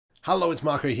Hello, it's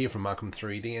Marco here from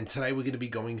Markom3D, and today we're going to be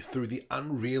going through the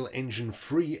Unreal Engine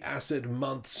free asset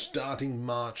month starting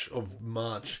March.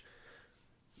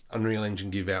 Unreal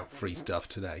Engine give out free stuff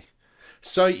today.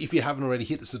 So if you haven't already,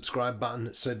 hit the subscribe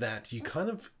button so that you kind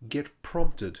of get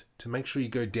prompted to make sure you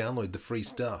go download the free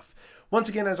stuff. Once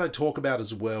again, as I talk about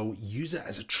as well, use it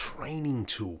as a training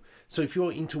tool. So if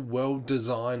you're into world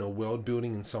design or world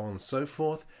building and so on and so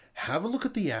forth, have a look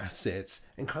at the assets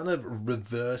and kind of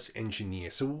reverse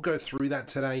engineer. So we'll go through that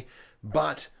today.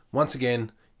 But once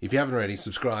again, if you haven't already,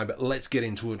 subscribe. Let's get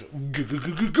into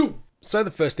it. Go. So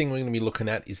the first thing we're going to be looking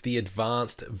at is the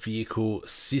advanced vehicle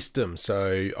system.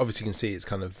 So obviously you can see it's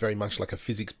kind of very much like a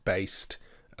physics-based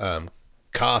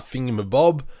car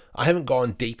thingamabob. I haven't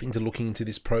gone deep into looking into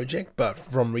this project, but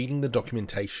from reading the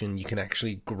documentation, you can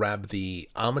actually grab the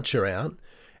armature out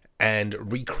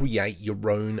and recreate your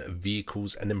own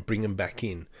vehicles and then bring them back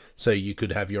in. So you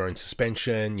could have your own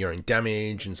suspension, your own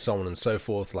damage, and so on and so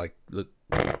forth. Like, look,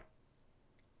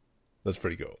 that's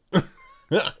pretty cool.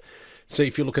 So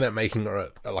if you're looking at making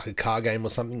like a car game or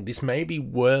something, this may be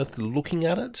worth looking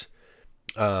at it.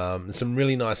 Some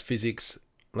really nice physics.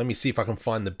 Let me see if I can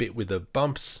find the bit with the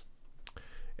bumps.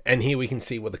 And here we can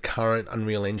see what the current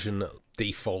Unreal Engine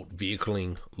default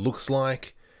vehicling looks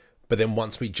like. But then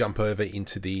once we jump over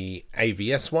into the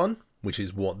AVS one, which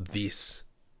is what this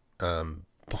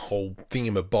whole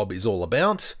thingamabob is all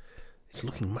about, it's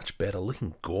looking much better,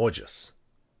 looking gorgeous.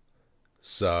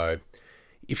 So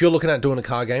if you're looking at doing a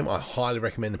car game, I highly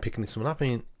recommend picking this one up. I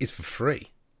mean, it's for free.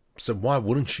 So why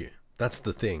wouldn't you? That's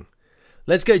the thing.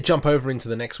 Let's go jump over into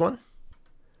the next one.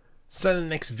 So the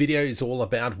next video is all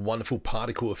about wonderful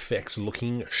particle effects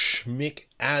looking schmick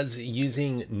as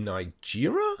using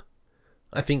Nigeria?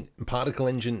 I think particle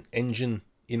engine in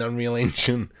Unreal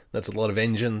Engine, that's a lot of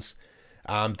engines.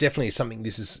 Definitely something,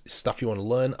 this is stuff you want to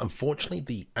learn. Unfortunately,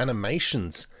 the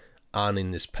animations aren't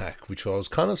in this pack, which I was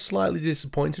kind of slightly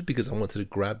disappointed because I wanted to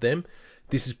grab them.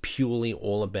 This is purely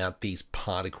all about these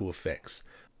particle effects.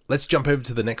 Let's jump over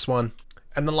to the next one.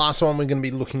 And the last one we're going to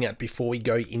be looking at before we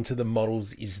go into the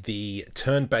models is the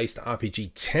turn-based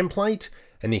RPG template.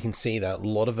 And you can see that a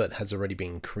lot of it has already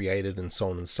been created and so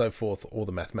on and so forth, all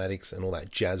the mathematics and all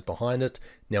that jazz behind it.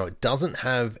 Now it doesn't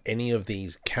have any of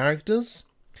these characters,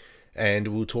 and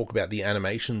we'll talk about the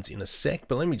animations in a sec,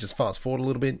 but let me just fast forward a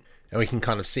little bit and we can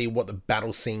kind of see what the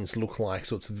battle scenes look like.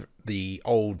 So it's the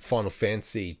old Final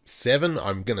Fantasy VII.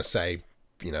 I'm going to say,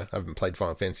 you know, I haven't played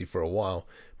Final Fantasy for a while,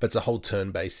 but it's a whole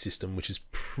turn-based system, which is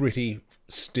pretty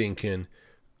stinking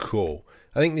cool.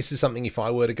 I think this is something, if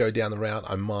I were to go down the route,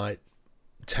 I might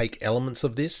take elements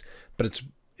of this, but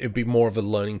it'd be more of a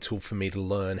learning tool for me to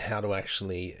learn how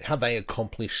they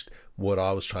accomplished what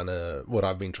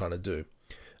I've been trying to do.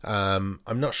 I'm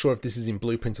not sure if this is in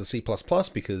Blueprints or C++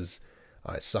 because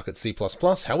I suck at C++.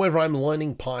 However, I'm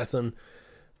learning Python,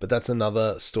 but that's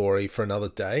another story for another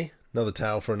day, another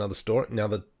tale for another story,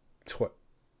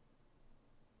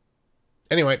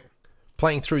 Anyway,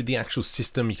 playing through the actual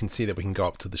system, you can see that we can go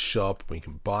up to the shop, we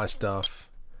can buy stuff,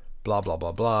 blah, blah,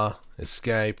 blah, blah,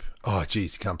 escape. Oh,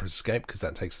 geez, you can't press escape because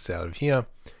that takes us out of here.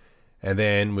 And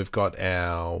then we've got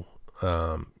our,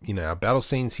 our battle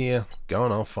scenes here. Go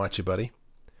on, I'll fight you, buddy.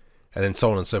 And then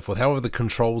so on and so forth. However, the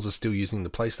controls are still using the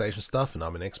PlayStation stuff, and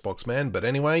I'm an Xbox man. But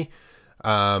anyway,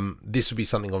 this would be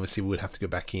something obviously we would have to go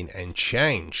back in and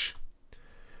change.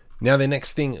 Now, the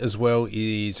next thing as well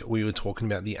is we were talking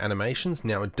about the animations.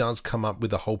 Now, it does come up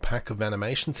with a whole pack of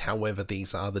animations. However,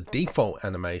 these are the default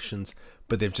animations,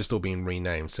 but they've just all been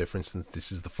renamed. So, for instance,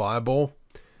 this is the fireball,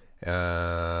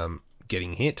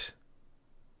 getting hit.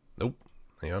 Oh,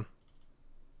 hang on.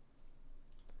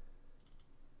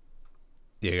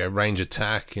 There you go, range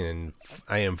attack and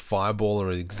AM fireball are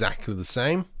exactly the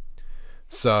same.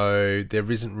 So,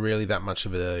 there isn't really that much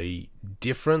of a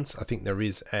difference. I think there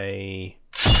is a...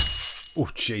 Oh,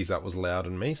 geez, that was loud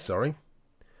in me, sorry.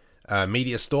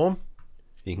 Meteor Storm.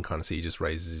 You can kind of see he just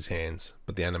raises his hands,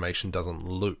 but the animation doesn't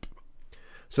loop.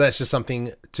 So that's just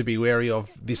something to be wary of.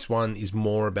 This one is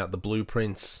more about the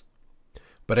blueprints.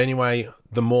 But anyway,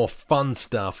 the more fun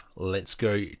stuff, let's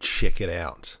go check it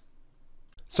out.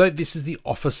 So this is the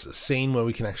office scene where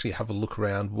we can actually have a look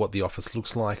around what the office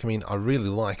looks like. I mean, I really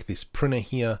like this printer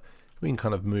here. We can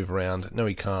kind of move around. No,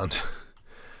 we can't.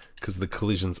 Because the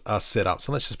collisions are set up.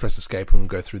 So let's just press escape and we'll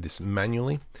go through this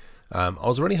manually. I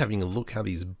was already having a look how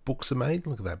these books are made.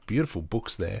 Look at that, beautiful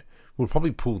books there. We'll probably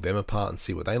pull them apart and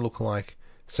see what they look like.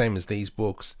 Same as these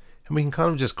books. And we can kind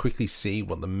of just quickly see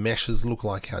what the meshes look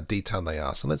like, how detailed they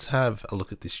are. So let's have a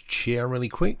look at this chair really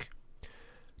quick.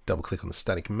 Double click on the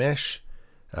static mesh.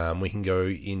 We can go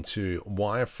into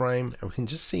wireframe and we can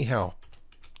just see how,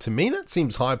 to me that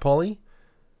seems high poly.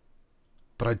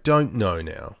 but I don't know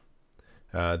now.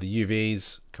 The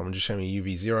UVs, come on, just show me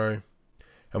UV0.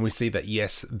 And we see that,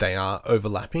 yes, they are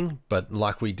overlapping, but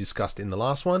like we discussed in the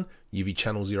last one, UV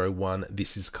channel 01,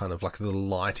 this is kind of like the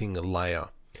lighting layer.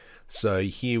 So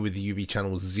here with the UV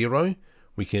channel 0,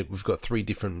 we've got 3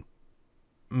 different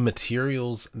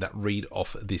materials that read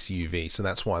off this UV. So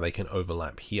that's why they can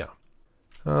overlap here.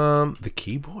 The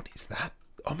keyboard, is that?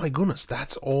 Oh my goodness,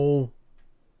 that's all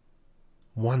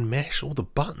one mesh, all the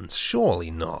buttons?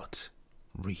 Surely not.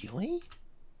 Really?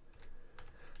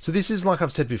 So this is, like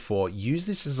I've said before, use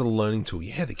this as a learning tool.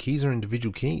 Yeah, the keys are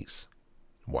individual keys.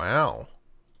 Wow.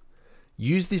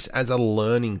 Use this as a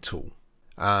learning tool.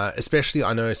 Especially,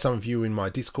 I know some of you in my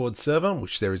Discord server,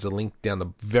 which there is a link down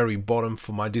the very bottom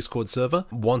for my Discord server,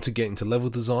 want to get into level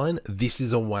design. This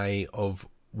is a way of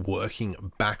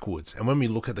working backwards. And when we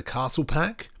look at the castle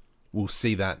pack, we'll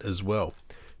see that as well.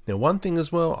 Now, one thing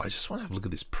as well, I just want to have a look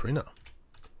at this printer.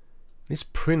 This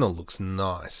printer looks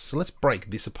nice. So let's break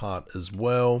this apart as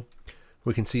well.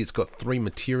 We can see it's got 3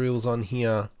 materials on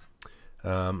here.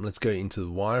 Let's go into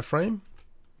the wireframe.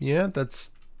 Yeah,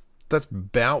 that's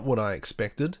about what I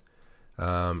expected.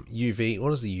 UV, what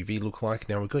does the UV look like?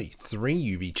 Now we've got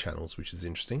 3 UV channels, which is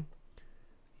interesting.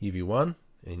 UV1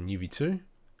 and UV2.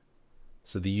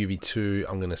 So the UV2,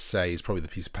 I'm going to say, is probably the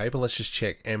piece of paper. Let's just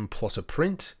check M-Plotter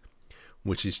Print,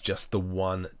 which is just the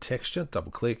one texture.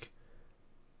 Double click.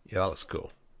 Yeah, that looks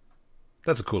cool.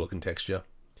 That's a cool looking texture.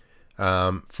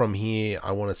 From here,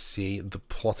 I want to see the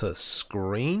plotter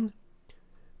screen.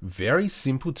 Very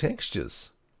simple textures.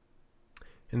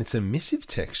 And it's a emissive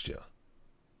texture.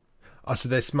 Oh, so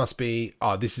this must be,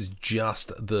 oh, this is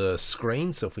just the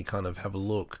screen. So if we kind of have a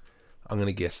look, I'm going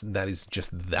to guess that is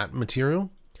just that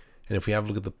material. And if we have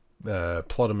a look at the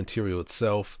plotter material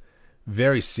itself,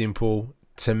 very simple.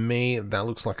 To me, that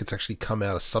looks like it's actually come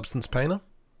out of Substance Painter.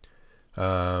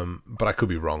 But I could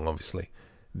be wrong, obviously,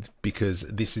 because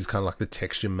this is kind of like the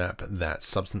texture map that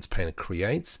Substance Painter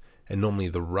creates. And normally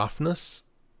the roughness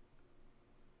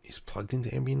is plugged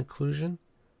into ambient occlusion.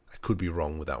 I could be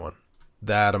wrong with that one.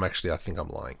 That I think I'm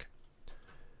lying.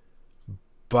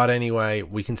 But anyway,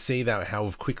 we can see that how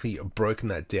we've quickly broken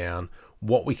that down,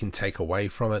 what we can take away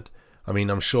from it. I mean,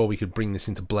 I'm sure we could bring this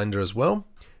into Blender as well.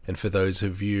 And for those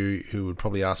of you who would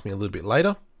probably ask me a little bit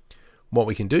later, what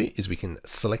we can do is we can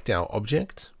select our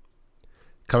object,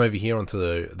 come over here onto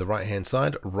the right hand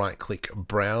side, right click,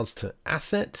 browse to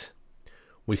asset.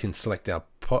 We can select our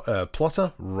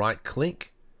plotter, right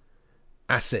click,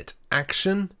 asset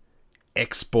action,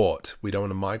 export. We don't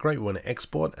want to migrate, we want to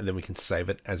export, and then we can save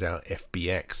it as our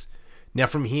FBX. Now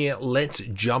from here, let's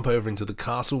jump over into the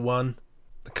castle one.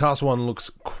 The castle one looks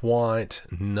quite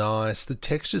nice. The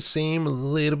textures seem a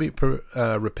little bit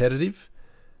repetitive,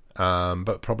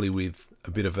 but probably with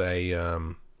a bit of a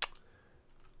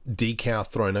decal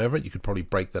thrown over it, you could probably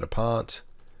break that apart.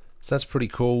 So that's pretty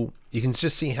cool. You can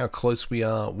just see how close we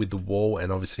are with the wall,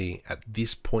 and obviously at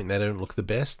this point they don't look the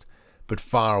best, but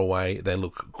far away they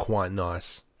look quite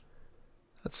nice.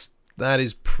 That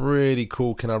is pretty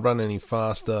cool. Can I run any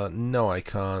faster? No, I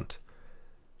can't.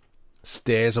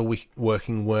 Stairs are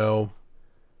working well.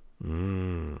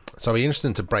 So it'll be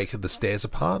interesting to break the stairs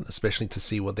apart, especially to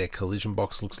see what their collision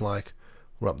box looks like.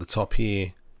 We're up the top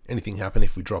here. Anything happen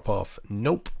if we drop off?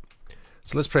 Nope.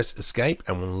 So let's press escape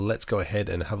and let's go ahead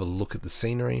and have a look at the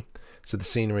scenery. So the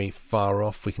scenery far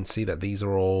off, we can see that these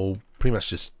are all pretty much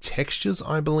just textures,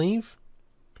 I believe.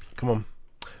 Come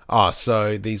on.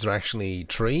 So these are actually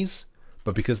trees,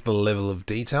 but because of the level of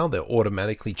detail, they're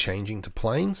automatically changing to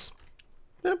planes.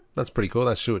 Yep, that's pretty cool.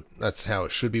 That's how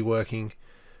it should be working.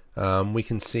 We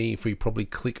can see if we probably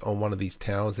click on one of these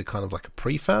towers, they're kind of like a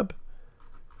prefab.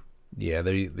 Yeah,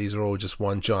 these are all just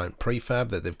one giant prefab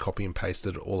that they've copy and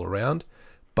pasted all around.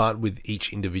 But with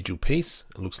each individual piece,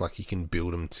 it looks like you can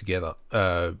build them together,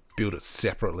 build it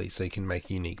separately, so you can make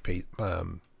unique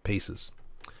pieces.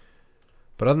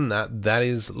 But other than that, that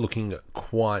is looking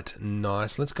quite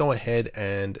nice. Let's go ahead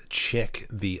and check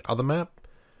the other map.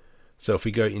 So if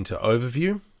we go into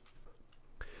overview,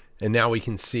 and now we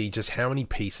can see just how many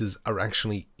pieces are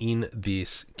actually in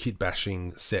this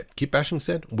kitbashing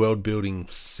set, world building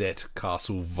set,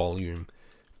 castle volume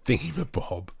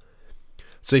thingamabob.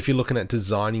 So if you're looking at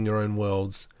designing your own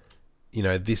worlds, you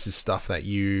know, this is stuff that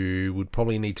you would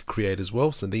probably need to create as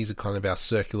well. So these are kind of our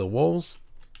circular walls,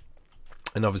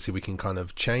 and obviously we can kind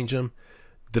of change them.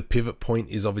 The pivot point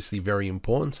is obviously very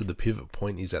important. So the pivot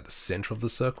point is at the center of the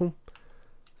circle.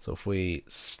 So if we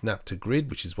snap to grid,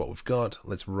 which is what we've got,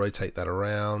 let's rotate that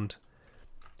around.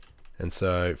 And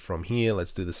so from here,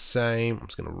 let's do the same. I'm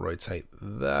just going to rotate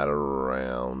that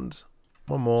around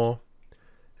one more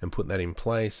and put that in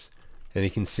place. And you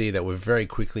can see that we've very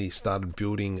quickly started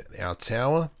building our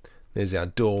tower. There's our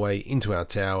doorway into our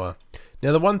tower.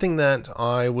 Now the one thing that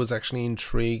I was actually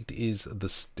intrigued is the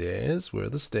stairs. Where are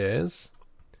the stairs?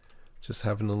 Just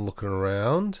having a look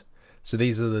around. So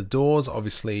these are the doors.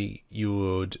 Obviously you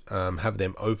would have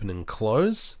them open and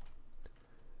close.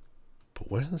 But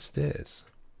where are the stairs?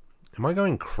 Am I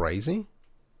going crazy?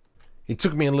 It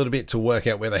took me a little bit to work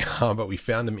out where they are, but we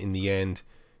found them in the end.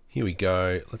 Here we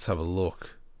go. Let's have a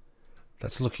look.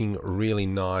 That's looking really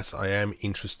nice. I am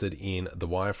interested in the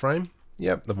wireframe.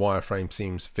 Yep, the wireframe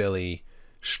seems fairly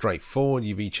straightforward.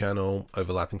 UV channel,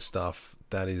 overlapping stuff.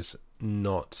 That is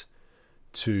not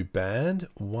too bad.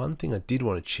 One thing I did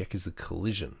want to check is the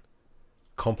collision.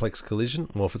 Complex collision?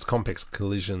 Well, if it's complex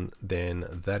collision, then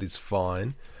that is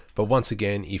fine. But once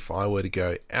again, if I were to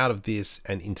go out of this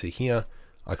and into here,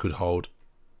 I could hold,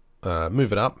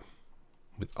 move it up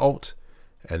with Alt,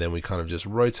 and then we kind of just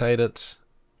rotate it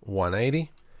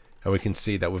 180, and we can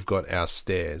see that we've got our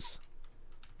stairs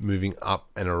moving up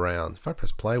and around. If I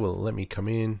press play, will it let me come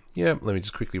in? Yeah, let me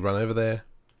just quickly run over there.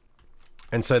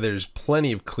 And so there's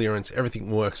plenty of clearance.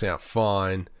 Everything works out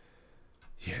fine.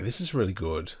 Yeah, this is really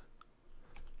good.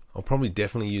 I'll probably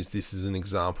definitely use this as an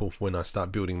example when I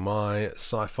start building my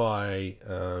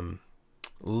SciFi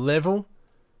level.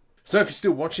 So if you're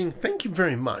still watching, thank you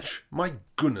very much. My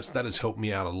goodness, that has helped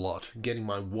me out a lot, getting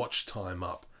my watch time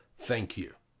up. Thank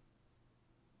you.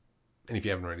 And if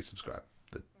you haven't already subscribed,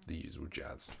 the usual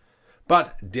jazz.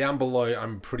 But down below,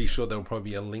 I'm pretty sure there'll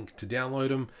probably be a link to download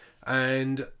them.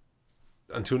 And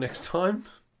until next time,